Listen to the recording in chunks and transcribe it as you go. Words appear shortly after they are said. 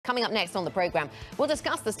Coming up next on the program, we'll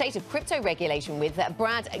discuss the state of crypto regulation with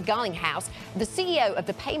Brad Garlinghouse, the CEO of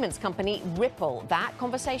the payments company Ripple. That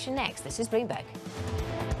conversation next. This is Bloomberg.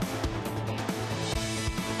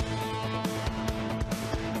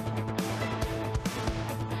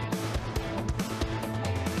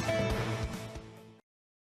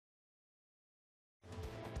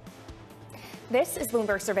 This is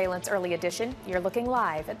Bloomberg Surveillance Early Edition. You're looking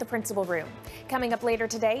live at the principal room. Coming up later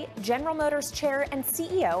today, General Motors Chair and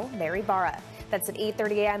CEO Mary Barra. That's at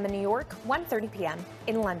 8:30 a.m. in New York, 1:30 p.m.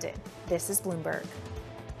 in London. This is Bloomberg.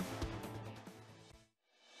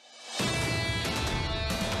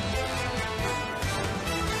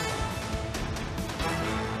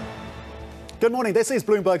 Good morning. This is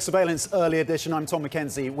Bloomberg Surveillance Early Edition. I'm Tom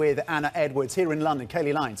McKenzie with Anna Edwards here in London.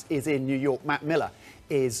 Kaylee Lyons is in New York. Matt Miller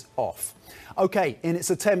is off. OK, in its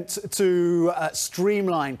attempt to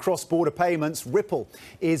streamline cross-border payments, Ripple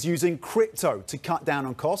is using crypto to cut down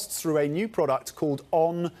on costs through a new product called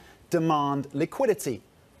on-demand liquidity.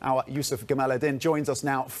 Our Yusuf Gamaluddin joins us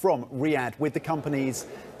now from Riyadh with the company's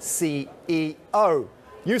CEO.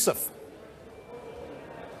 Yusuf.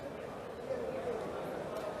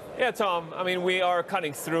 Yeah, Tom, I mean, we are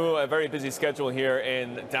cutting through a very busy schedule here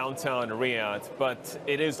in downtown Riyadh, but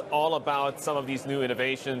it is all about some of these new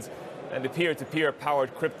innovations, and the peer-to-peer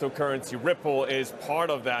powered cryptocurrency Ripple is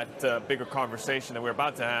part of that bigger conversation that we're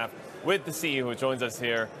about to have with the CEO who joins us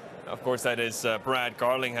here. Of course, that is Brad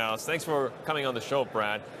Garlinghouse. Thanks for coming on the show,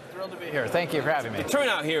 Brad. Thrilled to be here. Thank you for having me. The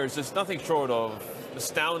turnout here is just nothing short of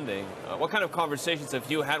astounding. What kind of conversations have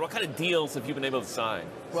you had? What kind of deals have you been able to sign?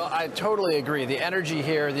 Well, I totally agree. The energy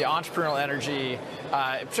here, the entrepreneurial energy,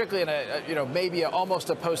 particularly in a, maybe almost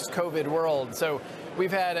a post-COVID world. So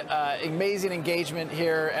we've had amazing engagement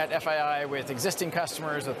here at FII with existing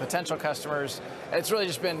customers, with potential customers. It's really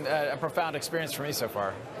just been a profound experience for me so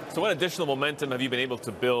far. So what additional momentum have you been able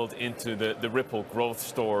to build into the Ripple growth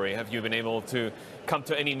story? Have you been able to come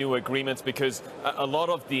to any new agreements? Because a lot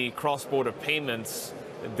of the cross-border payments,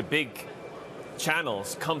 the big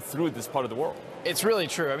channels come through this part of the world. It's really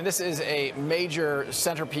true. I mean, this is a major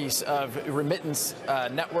centerpiece of remittance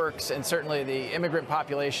networks, and certainly the immigrant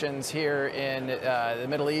populations here in the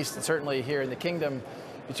Middle East, and certainly here in the Kingdom,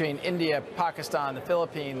 between India, Pakistan, the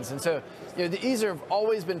Philippines. And so, these have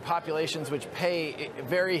always been populations which pay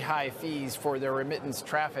very high fees for their remittance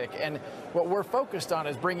traffic. And what we're focused on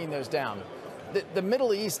is bringing those down. The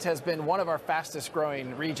Middle East has been one of our fastest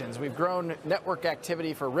growing regions. We've grown network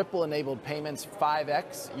activity for Ripple-enabled payments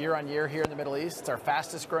 5x year on year here in the Middle East. It's our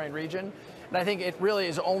fastest growing region. And I think it really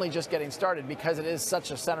is only just getting started because it is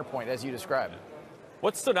such a center point, as you described.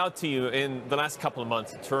 What stood out to you in the last couple of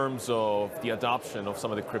months in terms of the adoption of some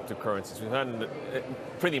of the cryptocurrencies? We've had a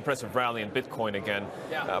pretty impressive rally in Bitcoin again,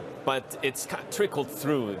 but it's kind of trickled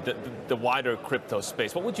through the wider crypto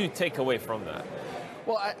space. What would you take away from that?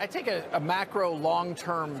 Well, I take a macro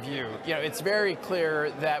long-term view. It's very clear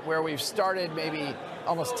that where we've started maybe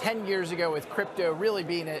almost 10 years ago with crypto really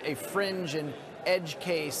being a fringe and edge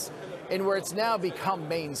case, and where it's now become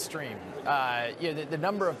mainstream. The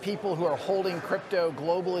number of people who are holding crypto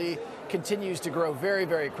globally continues to grow very,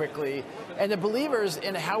 very quickly. And the believers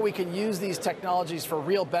in how we can use these technologies for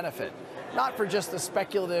real benefit, not for just the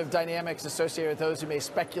speculative dynamics associated with those who may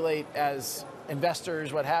speculate as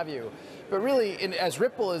investors, what have you, but really, as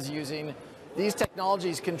Ripple is using, these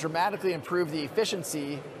technologies can dramatically improve the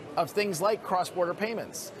efficiency of things like cross-border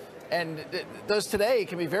payments. And those today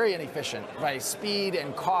can be very inefficient by speed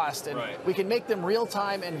and cost, and we can make them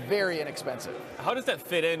real-time and very inexpensive. How does that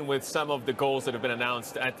fit in with some of the goals that have been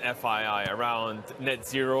announced at FII around net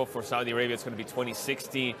zero for Saudi Arabia? It's going to be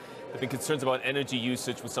 2060. There have been concerns about energy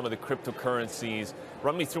usage with some of the cryptocurrencies.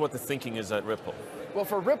 Run me through what the thinking is at Ripple. Well,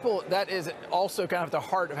 for Ripple, that is also kind of at the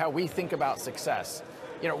heart of how we think about success.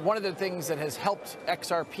 One of the things that has helped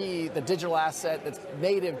XRP, the digital asset that's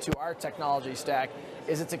native to our technology stack,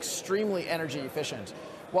 is it's extremely energy efficient.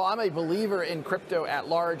 While I'm a believer in crypto at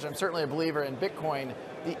large, I'm certainly a believer in Bitcoin,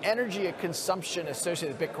 the energy consumption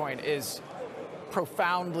associated with Bitcoin is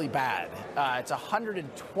profoundly bad. It's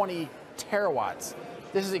 120 terawatts.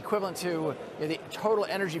 This is equivalent to the total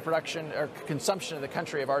energy production or consumption of the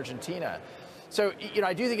country of Argentina. So,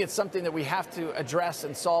 I do think it's something that we have to address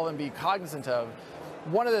and solve and be cognizant of.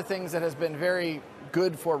 One of the things that has been very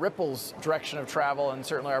good for Ripple's direction of travel, and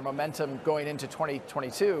certainly our momentum going into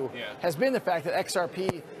 2022, has been the fact that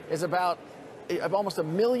XRP is about almost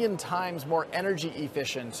 1 million times more energy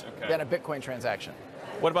efficient than a Bitcoin transaction.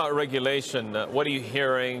 What about regulation? What are you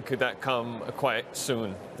hearing? Could that come quite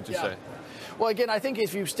soon, would you say? Well, again, I think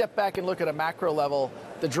if you step back and look at a macro level,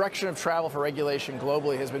 the direction of travel for regulation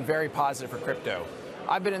globally has been very positive for crypto.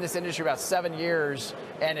 I've been in this industry about 7 years,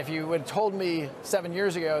 and if you had told me 7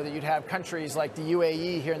 years ago that you'd have countries like the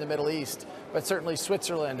UAE here in the Middle East, but certainly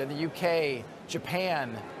Switzerland and the UK,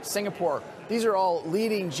 Japan, Singapore, these are all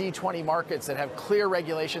leading G20 markets that have clear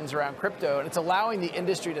regulations around crypto, and it's allowing the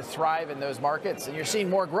industry to thrive in those markets, and you're seeing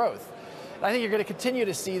more growth. And I think you're going to continue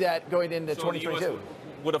to see that going into 2022. The US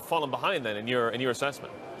would have fallen behind then in your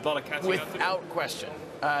assessment. A lot of catching up to do. Without question.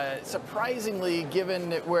 Surprisingly,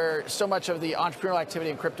 given where so much of the entrepreneurial activity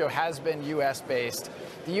in crypto has been US-based,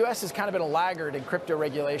 the US has kind of been a laggard in crypto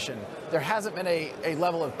regulation. There hasn't been a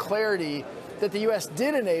level of clarity that the US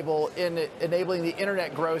did enable in enabling the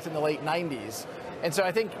internet growth in the late 90s. And so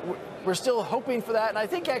I think we're still hoping for that, and I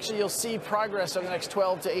think actually you'll see progress over the next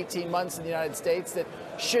 12 to 18 months in the United States that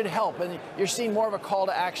should help, and you're seeing more of a call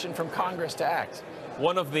to action from Congress to act.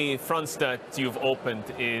 One of the fronts that you've opened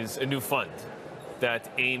is a new fund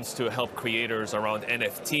that aims to help creators around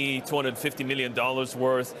NFT, $250 million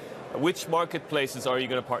worth. Which marketplaces are you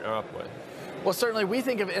going to partner up with? Well, certainly we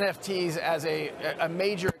think of NFTs as a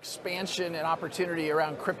major expansion and opportunity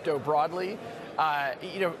around crypto broadly.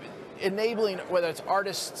 Enabling, whether it's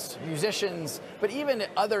artists, musicians, but even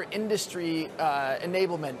other industry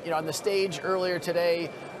enablement. On the stage earlier today,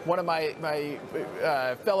 one of my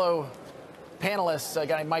fellow panelists, a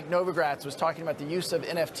guy named Mike Novogratz, was talking about the use of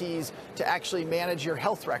NFTs to actually manage your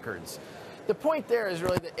health records. The point there is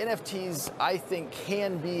really that NFTs, I think,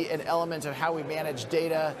 can be an element of how we manage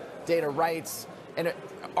data rights, and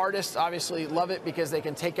artists obviously love it because they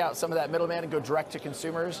can take out some of that middleman and go direct to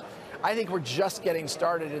consumers. I think we're just getting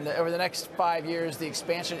started, and over the next 5 years, the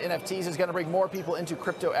expansion of NFTs is going to bring more people into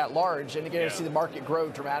crypto at large, and you're going to see the market grow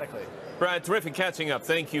dramatically. Brad, terrific catching up.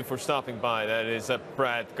 Thank you for stopping by. That is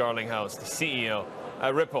Brad Garlinghouse, the CEO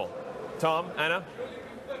at Ripple. Tom, Anna?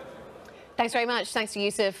 Thanks very much. Thanks to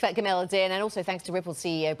Yusuf Gamal-Din, and also thanks to Ripple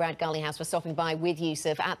CEO Brad Garlinghouse for stopping by with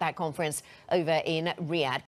Yusuf at that conference over in Riyadh.